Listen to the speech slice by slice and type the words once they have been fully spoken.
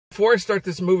Before I start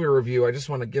this movie review, I just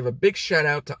want to give a big shout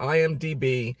out to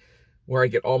IMDb, where I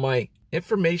get all my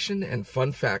information and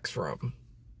fun facts from.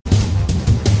 I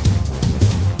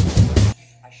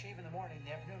shave in the morning, in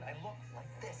the afternoon, I look like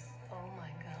this. Oh my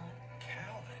God.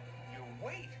 Calvin, your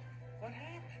weight. What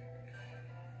happened?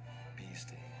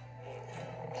 Beastie.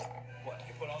 What,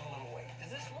 you put on a little weight?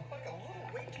 Does this look like a little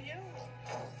weight to you?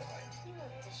 You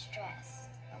look distressed.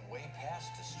 I'm way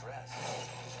past distress.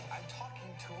 I'm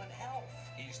talking to an elf.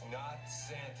 He's not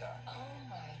Santa. Oh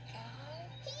my God.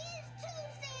 He is too,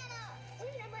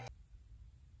 Santa. Remember.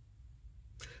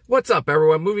 What's up,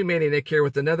 everyone? Movie Maniac Nick here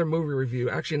with another movie review.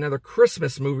 Actually, another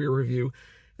Christmas movie review.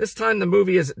 This time the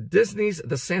movie is Disney's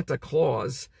The Santa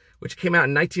Claus, which came out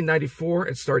in 1994.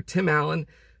 It starred Tim Allen,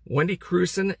 Wendy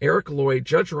Crewson, Eric Lloyd,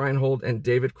 Judge Reinhold, and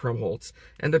David Krumholtz.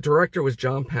 And the director was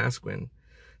John Pasquin.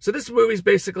 So this movie is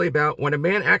basically about when a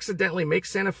man accidentally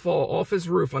makes Santa fall off his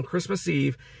roof on Christmas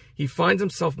Eve, he finds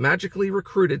himself magically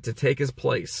recruited to take his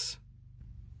place.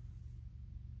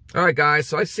 All right, guys,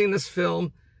 so I've seen this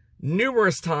film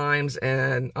numerous times,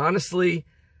 and honestly,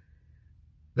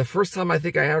 the first time I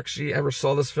think I actually ever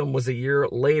saw this film was a year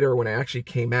later when it actually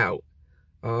came out.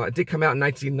 It did come out in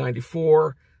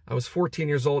 1994. I was 14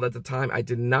 years old at the time. I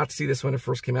did not see this when it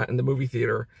first came out in the movie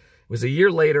theater. It was a year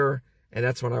later, and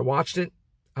that's when I watched it.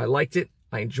 I liked it.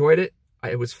 I enjoyed it.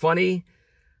 It was funny.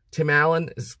 Tim Allen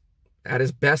is at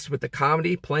his best with the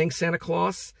comedy, playing Santa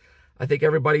Claus. I think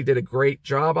everybody did a great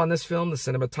job on this film. The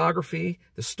cinematography,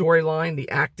 the storyline, the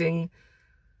acting,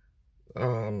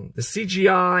 the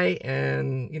CGI,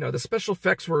 and, you know, the special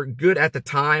effects were good at the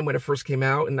time when it first came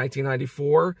out in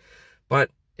 1994.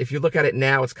 But if you look at it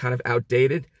now, it's kind of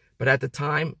outdated. But at the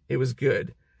time, it was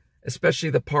good. Especially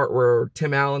the part where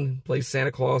Tim Allen plays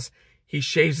Santa Claus. He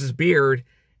shaves his beard,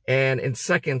 and in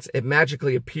seconds, it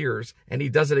magically appears. And he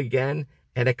does it again,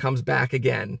 and it comes back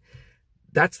again.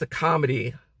 That's the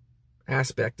comedy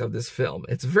aspect of this film.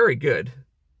 It's very good.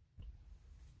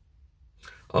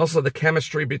 Also, the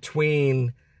chemistry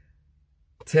between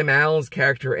Tim Allen's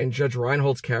character and Judge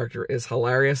Reinhold's character is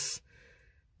hilarious,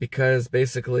 because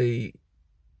basically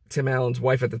Tim Allen's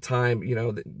wife at the time, you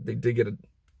know, they did get a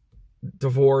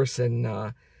divorce, and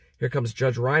here comes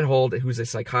Judge Reinhold, who's a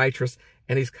psychiatrist,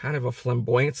 and he's kind of a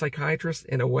flamboyant psychiatrist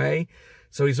in a way.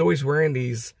 So he's always wearing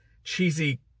these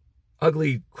cheesy,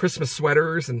 ugly Christmas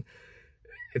sweaters, and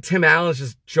Tim Allen's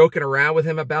just joking around with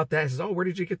him about that. He says, "Oh, where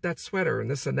did you get that sweater?" and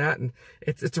this and that, and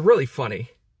it's really funny.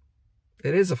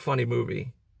 It is a funny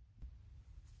movie.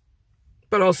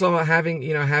 But also having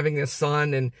a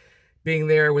son and being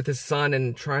there with his son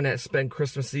and trying to spend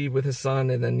Christmas Eve with his son,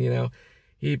 and then, you know,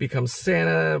 he becomes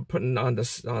Santa, putting on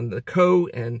the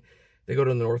coat, and they go to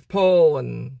the North Pole,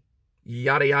 and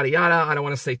yada, yada, yada. I don't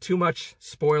want to say too much.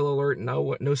 Spoiler alert.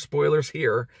 No spoilers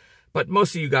here. But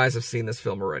most of you guys have seen this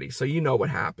film already, so you know what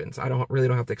happens. I really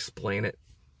don't have to explain it.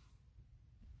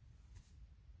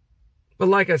 But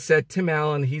like I said, Tim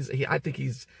Allen, I think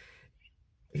he's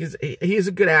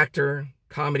a good actor,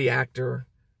 comedy actor.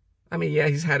 I mean, yeah,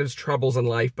 he's had his troubles in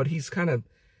life, but he's kind of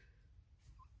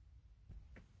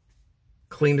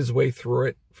cleaned his way through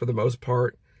it for the most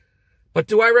part. But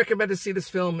do I recommend to see this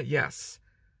film? Yes.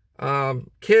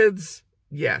 Kids,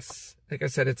 yes. Like I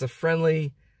said, it's a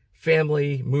friendly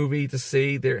family movie to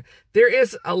see. There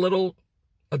is a little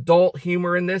adult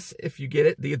humor in this, if you get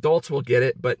it. The adults will get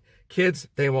it, but kids,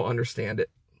 they won't understand it.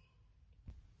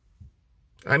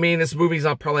 I mean, this movie's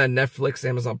probably on Netflix,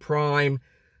 Amazon Prime,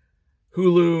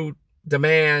 Hulu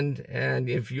Demand, and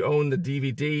if you own the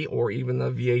DVD or even the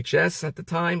VHS at the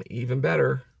time, even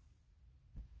better.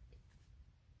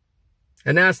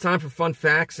 And now it's time for fun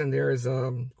facts, and there is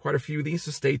quite a few of these, so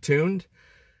stay tuned.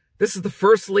 This is the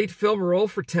first lead film role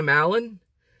for Tim Allen,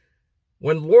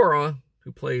 when Laura,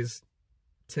 who plays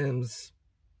Santa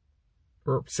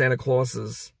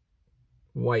Claus's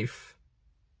wife,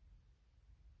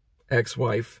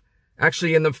 ex-wife.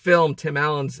 Actually, in the film, Tim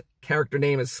Allen's character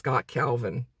name is Scott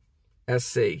Calvin,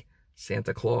 SC,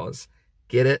 Santa Claus.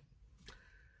 Get it?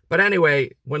 But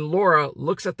anyway, when Laura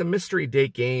looks at the mystery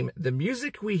date game, the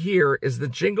music we hear is the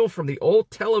jingle from the old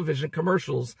television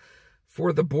commercials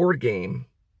for the board game.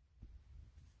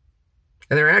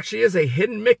 And there actually is a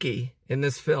hidden Mickey in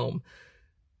this film.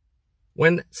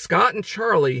 When Scott and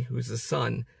Charlie, who's his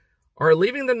son, are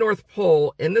leaving the North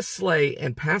Pole in the sleigh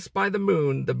and pass by the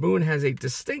moon has a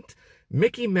distinct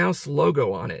Mickey Mouse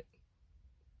logo on it.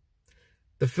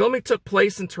 The filming took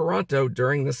place in Toronto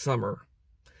during the summer.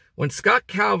 When Scott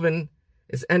Calvin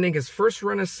is ending his first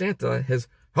run as Santa, his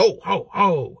ho, ho,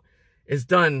 ho is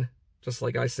done, just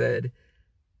like I said,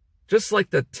 just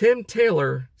like the Tim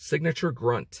Taylor signature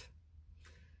grunt.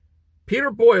 Peter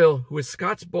Boyle, who is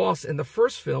Scott's boss in the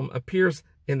first film, appears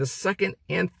in the second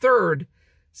and third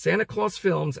Santa Claus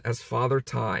films as Father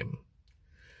Time.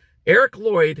 Eric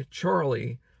Lloyd,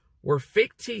 Charlie, wore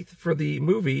fake teeth for the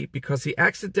movie because he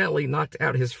accidentally knocked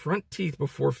out his front teeth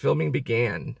before filming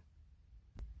began.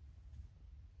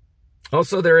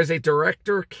 Also, there is a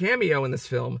director cameo in this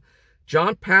film.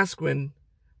 John Pasquin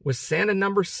was Santa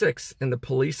number 6 in the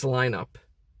Police lineup.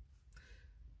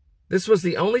 This was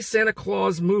the only Santa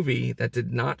Claus movie that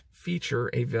did not feature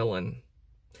a villain.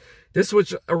 This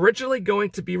was originally going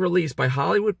to be released by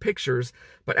Hollywood Pictures,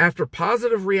 but after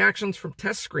positive reactions from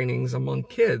test screenings among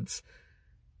kids,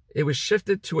 it was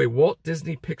shifted to a Walt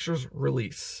Disney Pictures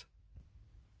release.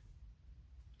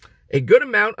 A good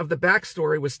amount of the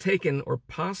backstory was taken or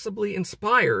possibly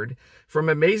inspired from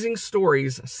Amazing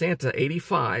Stories Santa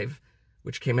 85,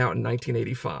 which came out in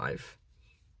 1985.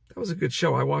 That was a good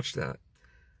show. I watched that.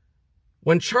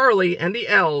 When Charlie and the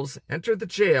elves enter the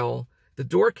jail, the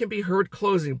door can be heard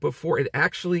closing before it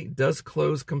actually does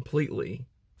close completely.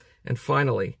 And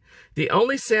finally, the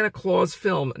only Santa Claus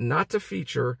film not to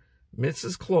feature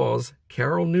Mrs. Claus,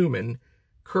 Carol Newman,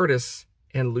 Curtis,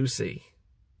 and Lucy.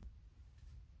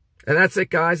 And that's it,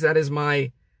 guys. That is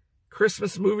my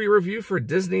Christmas movie review for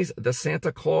Disney's The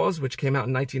Santa Claus, which came out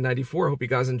in 1994. I hope you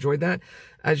guys enjoyed that.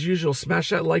 As usual, smash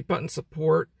that like button,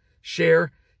 support,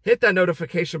 share, hit that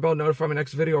notification bell, notify my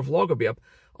next video or vlog will be up.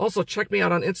 Also, check me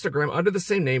out on Instagram under the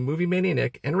same name, Movie Mania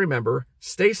Nick. And remember,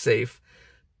 stay safe,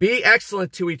 be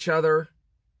excellent to each other,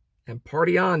 and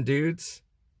party on, dudes.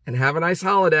 And have a nice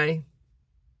holiday.